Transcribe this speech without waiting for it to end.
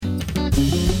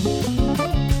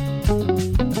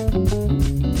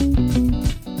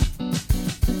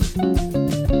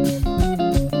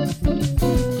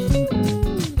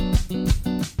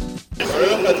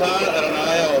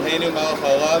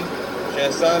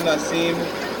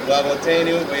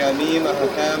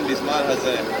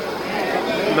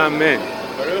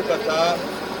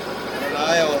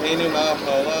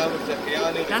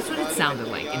That's what it sounded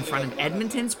like in front of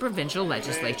Edmonton's provincial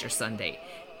legislature Sunday.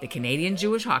 The Canadian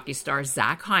Jewish hockey star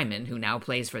Zach Hyman, who now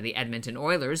plays for the Edmonton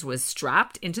Oilers, was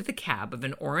strapped into the cab of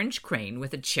an orange crane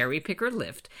with a cherry picker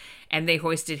lift, and they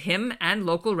hoisted him and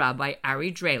local rabbi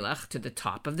Ari Dreylach to the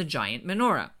top of the giant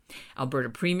menorah. Alberta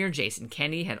Premier Jason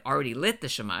Kenney had already lit the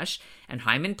shamash, and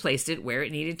Hyman placed it where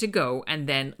it needed to go and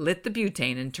then lit the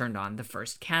butane and turned on the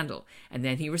first candle. And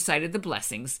then he recited the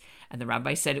blessings, and the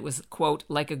rabbi said it was, quote,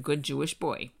 like a good Jewish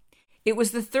boy. It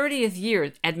was the 30th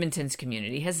year Edmonton's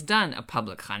community has done a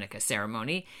public Hanukkah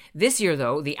ceremony. This year,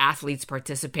 though, the athletes'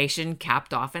 participation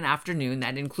capped off an afternoon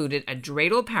that included a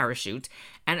dreidel parachute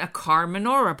and a car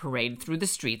menorah parade through the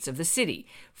streets of the city.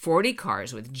 40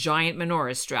 cars with giant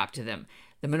menorahs strapped to them.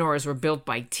 The menorahs were built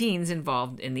by teens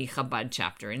involved in the Chabad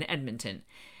chapter in Edmonton.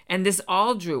 And this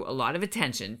all drew a lot of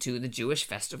attention to the Jewish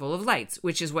Festival of Lights,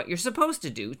 which is what you're supposed to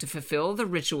do to fulfill the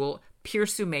ritual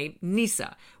Pirsumei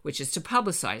Nisa, which is to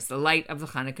publicize the light of the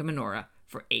Hanukkah menorah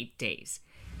for 8 days.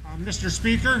 Mr.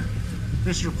 Speaker,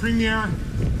 Mr. Premier,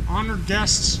 honored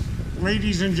guests,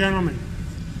 ladies and gentlemen,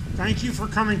 thank you for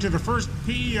coming to the first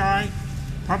PEI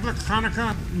public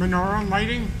Hanukkah menorah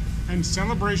lighting and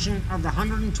celebration of the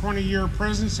 120-year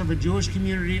presence of a Jewish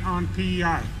community on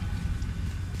PEI.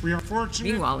 We are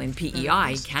fortunate. Meanwhile, in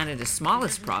PEI, Canada's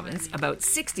smallest province, about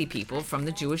 60 people from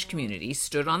the Jewish community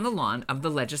stood on the lawn of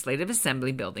the Legislative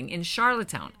Assembly building in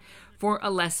Charlottetown for a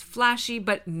less flashy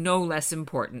but no less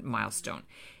important milestone.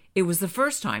 It was the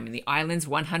first time in the island's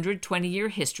 120-year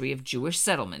history of Jewish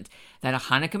settlement that a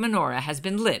Hanukkah menorah has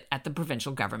been lit at the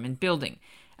provincial government building,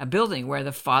 a building where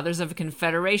the Fathers of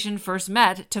Confederation first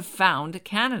met to found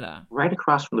Canada. Right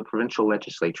across from the provincial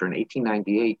legislature in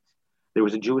 1898, there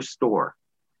was a Jewish store,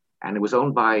 and it was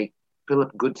owned by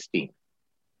Philip Goodstein.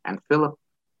 And Philip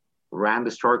ran the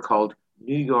store called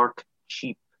New York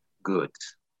Cheap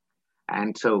Goods.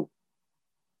 And so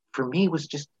for me, it was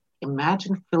just,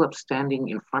 imagine Philip standing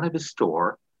in front of his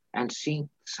store and seeing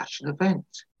such an event.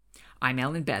 I'm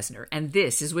Ellen Besner, and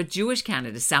this is what Jewish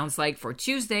Canada sounds like for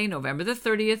Tuesday, November the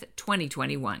 30th,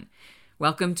 2021.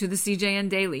 Welcome to the CJN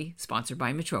Daily, sponsored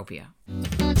by Metropia.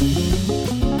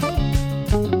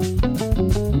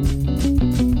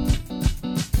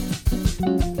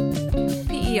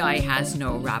 PEI has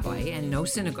no rabbi and no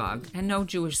synagogue and no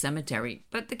Jewish cemetery,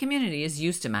 but the community is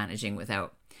used to managing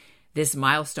without. This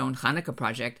milestone Hanukkah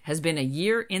project has been a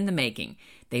year in the making.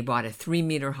 They bought a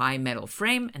 3-meter-high metal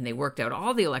frame, and they worked out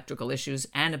all the electrical issues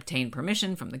and obtained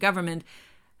permission from the government.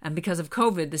 And because of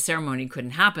COVID, the ceremony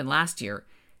couldn't happen last year.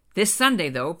 This Sunday,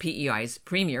 though, PEI's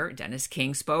Premier, Dennis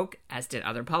King, spoke, as did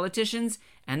other politicians,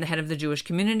 and the head of the Jewish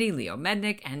community, Leo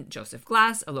Mednick, and Joseph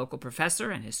Glass, a local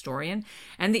professor and historian,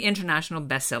 and the international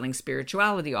best-selling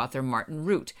spirituality author Martin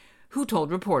Root, who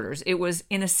told reporters it was,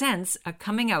 in a sense, a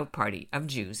coming-out party of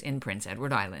Jews in Prince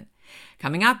Edward Island.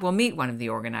 Coming up, we'll meet one of the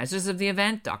organizers of the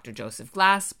event, Dr. Joseph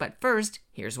Glass, but first,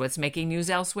 here's what's making news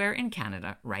elsewhere in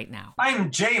Canada right now.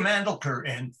 I'm Jay Mandelker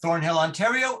in Thornhill,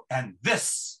 Ontario, and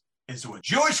this is what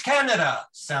Jewish Canada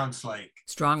sounds like.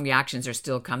 Strong reactions are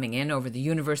still coming in over the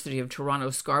University of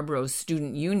Toronto Scarborough's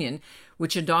student union,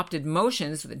 which adopted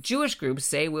motions that Jewish groups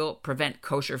say will prevent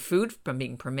kosher food from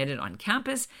being permitted on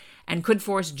campus and could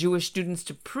force Jewish students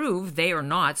to prove they are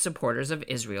not supporters of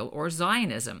Israel or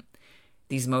Zionism.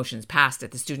 These motions passed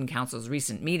at the Student Council's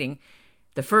recent meeting.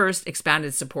 The first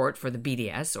expanded support for the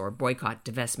BDS, or Boycott,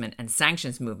 Divestment, and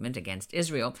Sanctions movement against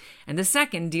Israel, and the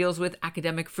second deals with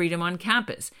academic freedom on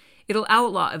campus. It'll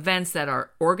outlaw events that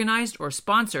are organized or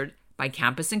sponsored by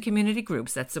campus and community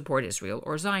groups that support Israel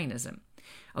or Zionism.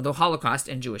 Although Holocaust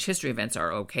and Jewish history events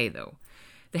are okay, though.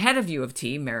 The head of U of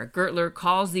T, Merrick Gertler,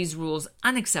 calls these rules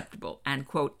unacceptable and,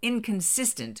 quote,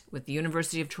 inconsistent with the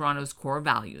University of Toronto's core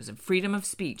values of freedom of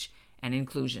speech and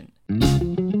inclusion.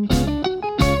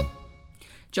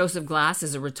 Joseph Glass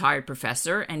is a retired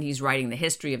professor, and he's writing the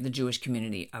history of the Jewish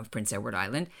community of Prince Edward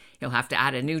Island. He'll have to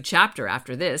add a new chapter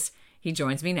after this. He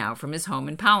joins me now from his home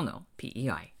in Pownell,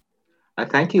 PEI.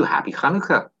 Thank you. Happy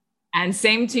Hanukkah. And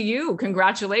same to you.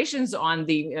 Congratulations on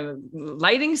the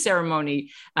lighting ceremony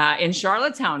in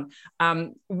Charlottetown.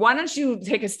 Why don't you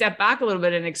take a step back a little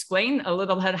bit and explain a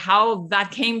little bit how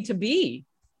that came to be?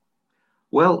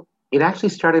 Well, it actually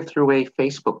started through a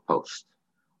Facebook post.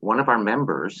 One of our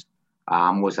members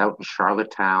was out in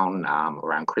Charlottetown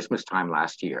around Christmas time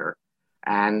last year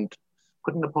and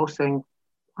put in a post saying,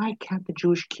 why can't the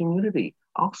Jewish community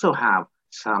also have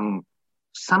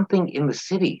something in the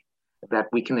city that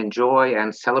we can enjoy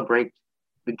and celebrate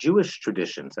the Jewish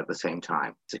traditions at the same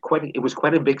time? It was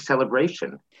quite a big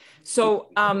celebration. So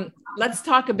let's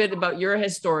talk a bit about, you're a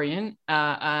historian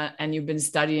and you've been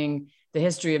studying the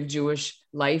history of Jewish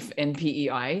life in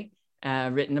PEI,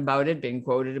 written about it, been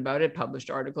quoted about it, published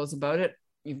articles about it.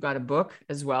 You've got a book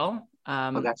as well.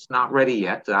 Well, that's not ready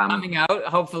yet. Coming out,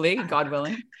 hopefully, God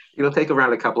willing. It'll take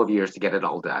around a couple of years to get it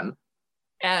all done.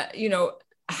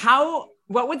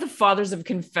 What would the Fathers of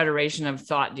Confederation have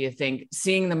thought, do you think,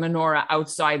 seeing the menorah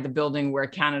outside the building where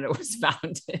Canada was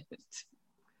founded?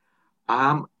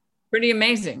 Pretty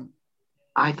amazing.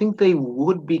 I think they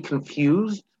would be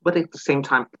confused, but at the same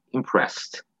time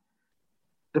impressed.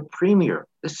 The Premier,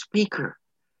 the Speaker,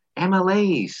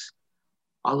 MLAs,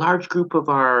 a large group of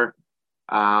our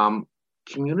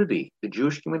community, the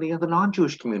Jewish community and the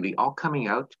non-Jewish community, all coming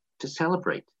out to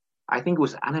celebrate. I think it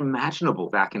was unimaginable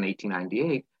back in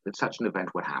 1898 that such an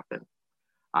event would happen.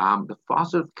 The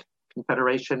Fathers of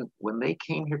Confederation, when they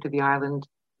came here to the island,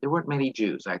 there weren't many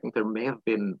Jews. I think there may have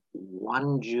been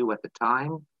one Jew at the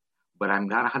time, but I'm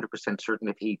not 100% certain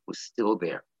if he was still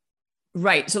there.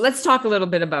 Right. So let's talk a little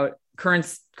bit about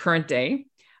current day.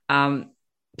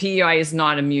 PEI is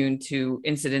not immune to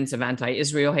incidents of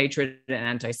anti-Israel hatred and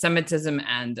anti-Semitism,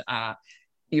 and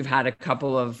you've had a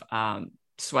couple of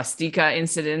swastika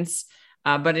incidents.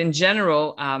 But in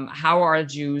general, how are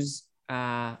Jews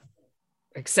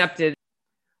accepted?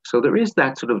 So there is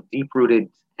that sort of deep-rooted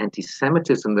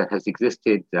anti-Semitism that has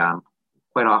existed,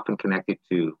 quite often connected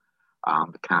to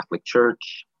the Catholic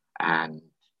Church, and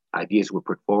ideas were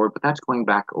put forward, but that's going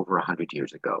back over 100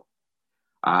 years ago.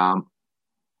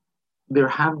 There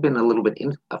have been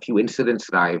a few incidents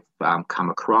that I've come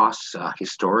across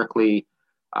historically.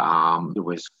 There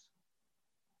was,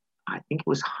 I think it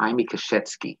was Jaime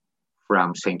Kashetsky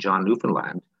from St. John,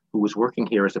 Newfoundland, who was working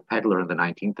here as a peddler in the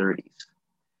 1930s.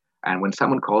 And when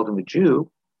someone called him a Jew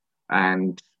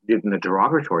and did it in a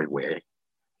derogatory way,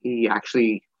 he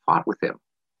actually fought with him.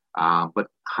 But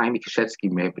Jaime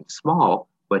Kashetsky may have been small,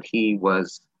 but he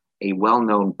was a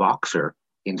well-known boxer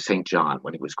in St. John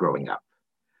when he was growing up.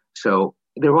 So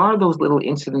there are those little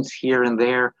incidents here and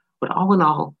there, but all in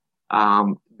all,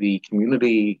 the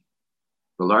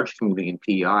large community in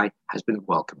PEI has been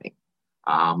welcoming.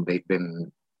 They've been,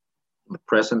 in the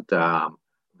present,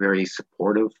 very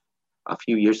supportive. A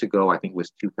few years ago, I think it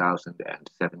was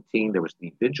 2017, there was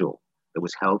the vigil that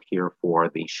was held here for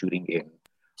the shooting in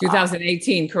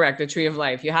 2018, correct, the Tree of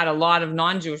Life. You had a lot of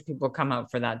non-Jewish people come out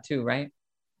for that too, right?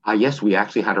 Yes, we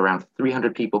actually had around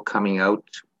 300 people coming out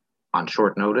on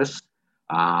short notice.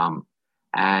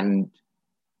 And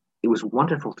it was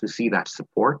wonderful to see that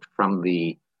support from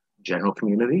the general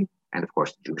community and, of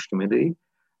course, the Jewish community.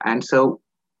 And so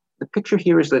the picture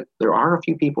here is that there are a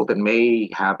few people that may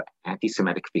have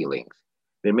anti-Semitic feelings.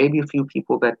 There may be a few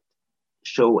people that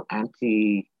show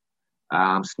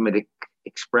anti-Semitic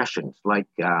expressions, like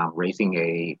raising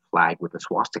a flag with a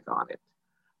swastika on it.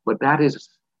 But that is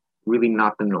really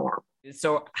not the norm.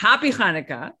 So happy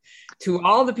Hanukkah to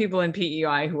all the people in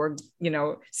PEI who are,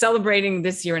 celebrating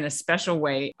this year in a special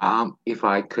way. If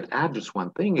I could add just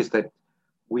one thing, is that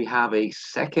we have a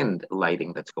second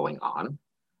lighting that's going on.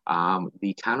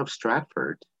 The town of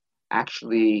Stratford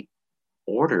actually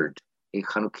ordered a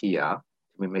Hanukkah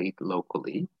to be made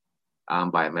locally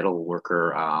by a metal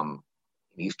worker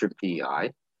in Eastern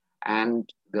PEI, and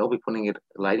they'll be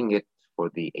lighting it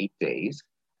for the 8 days.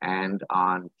 And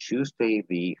on Tuesday,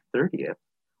 the 30th,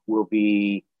 we'll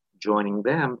be joining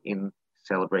them in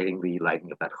celebrating the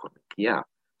lighting of that Hanukkah.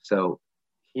 So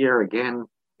here again,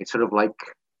 it's sort of like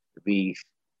the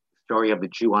story of the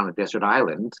Jew on a desert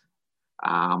island.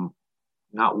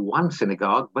 Not one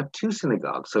synagogue, but two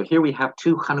synagogues. So here we have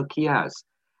two Hanukkahs.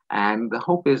 And the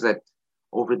hope is that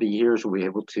over the years, we'll be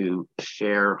able to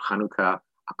share Hanukkah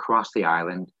across the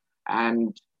island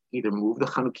and either move the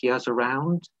Hanukkahs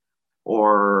around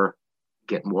or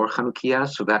get more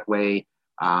Hanukkahs, so that way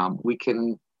we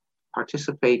can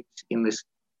participate in this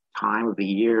time of the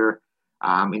year,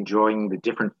 enjoying the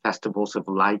different festivals of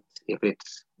light, if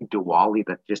it's Diwali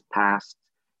that just passed,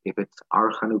 if it's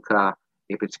our Hanukkah,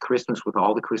 if it's Christmas with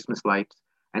all the Christmas lights.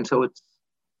 And so it's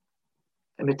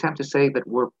an attempt to say that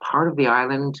we're part of the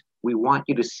island. We want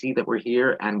you to see that we're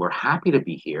here, and we're happy to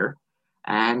be here.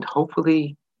 And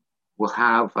hopefully we'll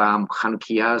have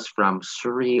Hanukkahs from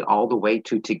Surrey all the way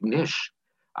to Tignish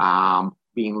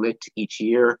being lit each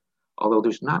year, although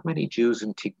there's not many Jews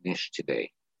in Tignish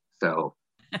today. So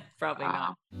probably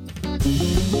not.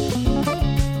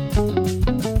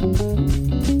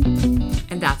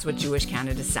 that's what Jewish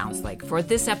Canada sounds like for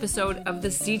this episode of the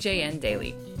CJN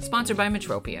Daily, sponsored by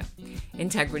Metropia.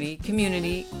 Integrity,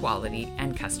 community, quality,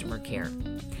 and customer care.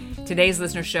 Today's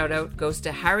listener shout-out goes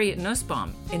to Harriet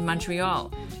Nussbaum in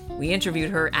Montreal. We interviewed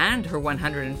her and her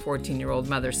 114-year-old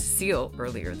mother, Cecile,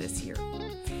 earlier this year.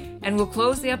 And we'll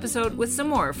close the episode with some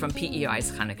more from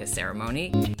PEI's Hanukkah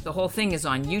ceremony. The whole thing is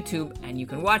on YouTube, and you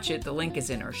can watch it. The link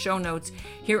is in our show notes.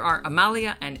 Here are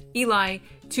Amalia and Eli,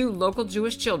 two local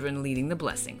Jewish children leading the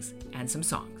blessings, and some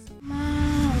songs.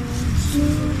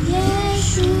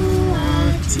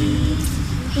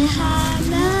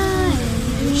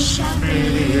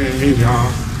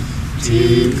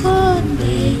 תיקון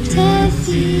בית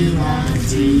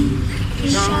תפילתי,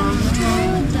 שם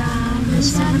תודה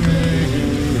משבח,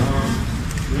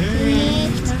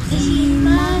 ותחי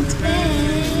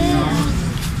מטבח,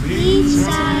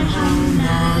 ויצר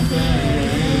המנבח,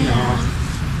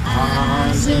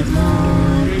 אז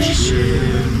אדמור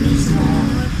בשיר מזמור,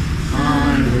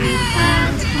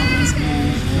 חנוכת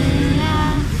המזבח,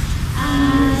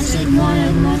 אז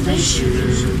אדמור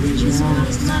בשיר מזמור,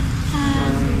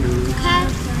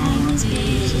 חנוכת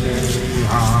המזבח.